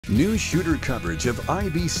Newsshooter coverage of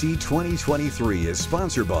IBC 2023 is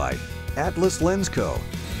sponsored by Atlas Lens Co.,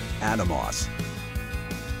 Atomos,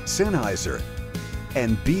 Sennheiser,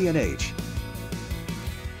 and B&H.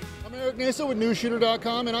 I'm Eric Nasa with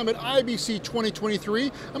Newsshooter.com, and I'm at IBC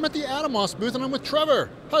 2023. I'm at the Atomos booth, and I'm with Trevor.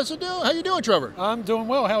 How's it doing? How you doing, Trevor? I'm doing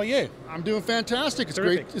well. How are you? I'm doing fantastic. It's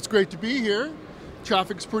Terrific. great. It's great to be here.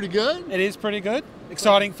 Traffic's pretty good. It is pretty good.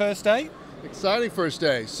 Exciting first day. Exciting first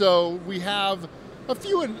day. So we have a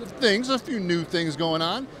few new things going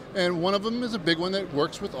on, and one of them is a big one that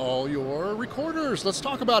works with all your recorders. Let's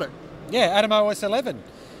talk about it. Yeah, Atomos OS11.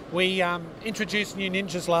 We introduced new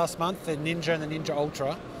Ninjas last month, the Ninja and the Ninja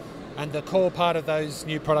Ultra, and the core part of those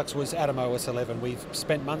new products was Atomos OS11. We've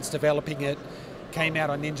spent months developing it, came out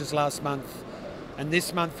on Ninjas last month, and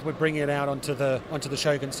this month we're bringing it out onto the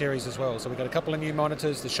Shogun series as well. So we've got a couple of new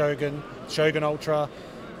monitors, the Shogun Ultra.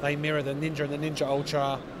 They mirror the Ninja and the Ninja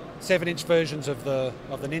Ultra. 7-inch versions of the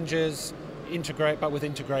Ninjas, but with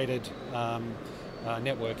integrated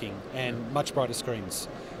networking and much brighter screens.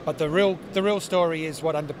 But the real story is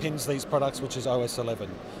what underpins these products, which is OS11.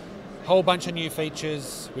 Whole bunch of new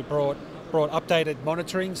features. We brought updated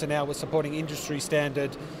monitoring, so now we're supporting industry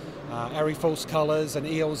standard ARRI false colors and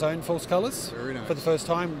EL zone false colors. Very nice. For the first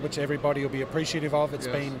time, which everybody will be appreciative of. It's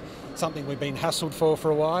been something we've been hassled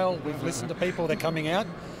for a while. We've listened to people, they're coming out.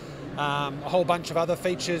 A whole bunch of other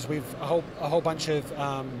features. We've a whole bunch of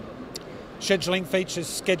scheduling features,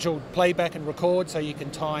 scheduled playback and record, so you can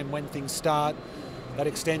time when things start. That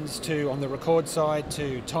extends to, on the record side,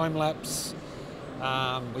 to time lapse.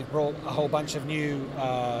 We've brought a whole bunch of new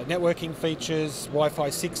networking features, Wi-Fi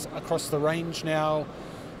 6 across the range now.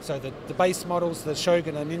 So the base models, the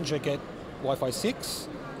Shogun and Ninja, get Wi-Fi 6,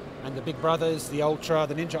 and the big brothers, the Ultra,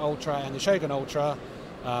 the Ninja Ultra and the Shogun Ultra,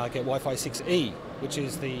 get Wi-Fi 6E, which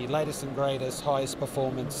is the latest and greatest, highest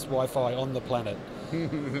performance Wi-Fi on the planet,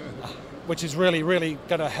 which is really, really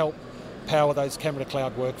going to help power those camera to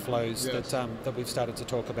cloud workflows that we've started to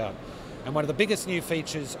talk about. And one of the biggest new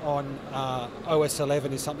features on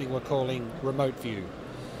OS11 is something we're calling remote view.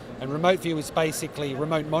 And remote view is basically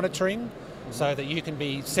remote monitoring, so that you can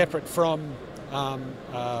be separate from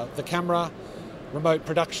the camera. Remote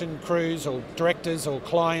production crews or directors or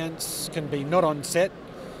clients can be not on set.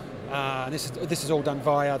 This is all done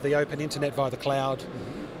via the open internet, via the cloud.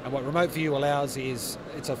 And what remote view allows is,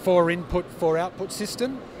 it's a 4-input, 4-output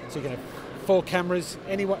system. So you can have 4 cameras.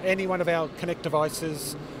 Any one of our Connect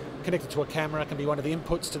devices connected to a camera can be one of the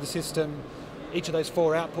inputs to the system. Each of those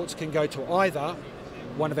 4 outputs can go to either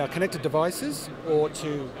one of our connected devices or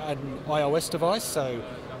to an iOS device, so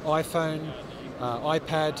iPhone,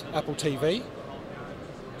 iPad, Apple TV.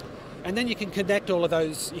 And then you can connect all of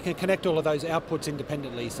those. You can connect all of those outputs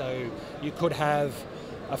independently. So you could have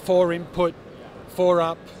a 4-input,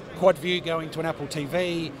 4-up quad view going to an Apple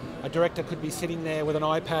TV. A director could be sitting there with an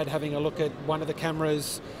iPad having a look at one of the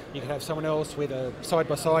cameras. You could have someone else with a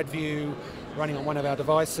side-by-side view running on one of our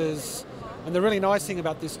devices. And the really nice thing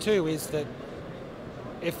about this too is that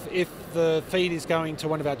if the feed is going to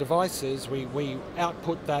one of our devices, we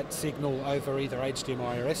output that signal over either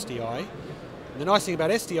HDMI or SDI. And the nice thing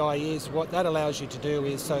about SDI is what that allows you to do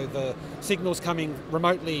is, so the signal's coming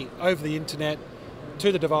remotely over the internet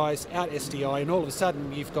to the device, out SDI, and all of a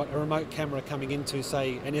sudden you've got a remote camera coming into,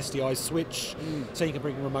 say, an SDI switch, so you can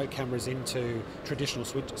bring remote cameras into traditional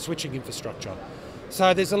switching infrastructure.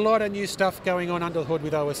 So there's a lot of new stuff going on under the hood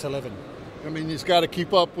with OS11. I mean, you've got to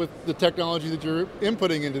keep up with the technology that you're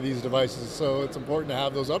inputting into these devices, so it's important to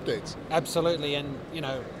have those updates. Absolutely, and you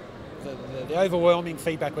know, the overwhelming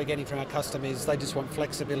feedback we're getting from our customers, they just want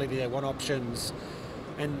flexibility, they want options.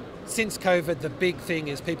 And since COVID, the big thing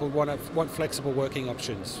is people want flexible working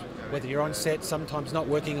options. Whether you're on set, sometimes not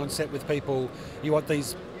working on set with people, you want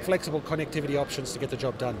these flexible connectivity options to get the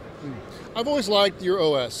job done. I've always liked your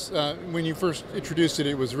OS. When you first introduced it,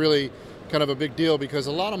 it was really kind of a big deal because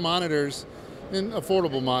a lot of monitors, and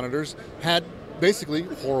affordable monitors, had basically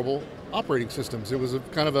horrible operating systems. It was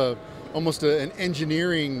almost an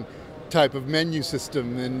engineering type of menu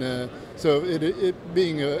system, and so it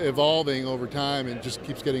being evolving over time and just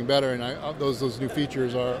keeps getting better, and those new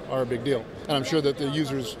features are a big deal, and I'm sure that the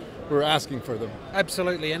users were asking for them.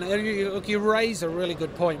 Absolutely, and you raise a really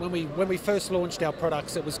good point. When we first launched our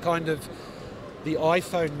products, it was kind of the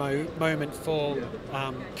iPhone moment for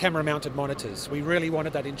camera-mounted monitors. We really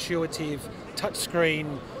wanted that intuitive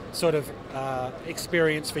touchscreen sort of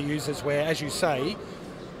experience for users where, as you say,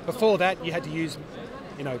 before that you had to use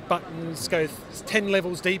buttons, go 10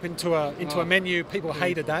 levels deep into a menu. People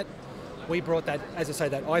hated that. We brought that, as I say,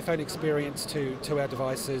 that iPhone experience to our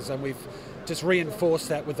devices, and we've just reinforced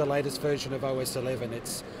that with the latest version of OS11.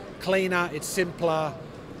 It's cleaner, it's simpler,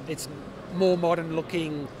 it's more modern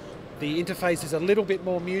looking. The interface is a little bit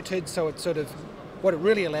more muted, so it's sort of, what it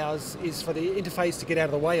really allows is for the interface to get out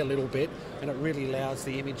of the way a little bit, and it really allows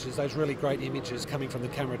the images, those really great images coming from the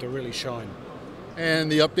camera, to really shine.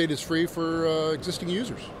 And the update is free for existing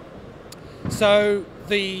users. So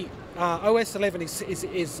the OS11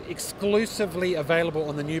 is exclusively available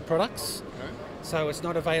on the new products. Okay. So it's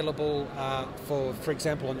not available for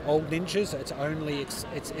example, on old Ninjas. It's only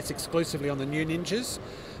it's exclusively on the new Ninjas,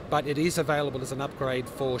 but it is available as an upgrade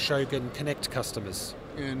for Shogun Connect customers.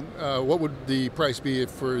 And what would the price be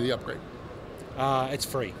for the upgrade? It's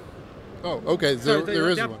free. Oh, okay. There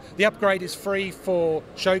is one. The upgrade is free for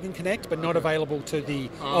Shogun Connect, but not available to the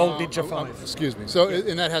old Ninja 5. Excuse me. So,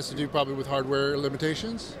 and that has to do probably with hardware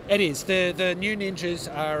limitations? It is. The new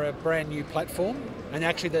Ninjas are a brand new platform, and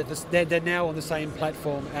actually they're now on the same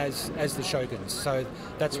platform as the Shoguns. So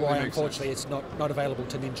that's why, unfortunately, it's not available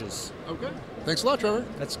to Ninjas. Okay. Thanks a lot, Trevor.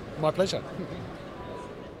 That's my pleasure.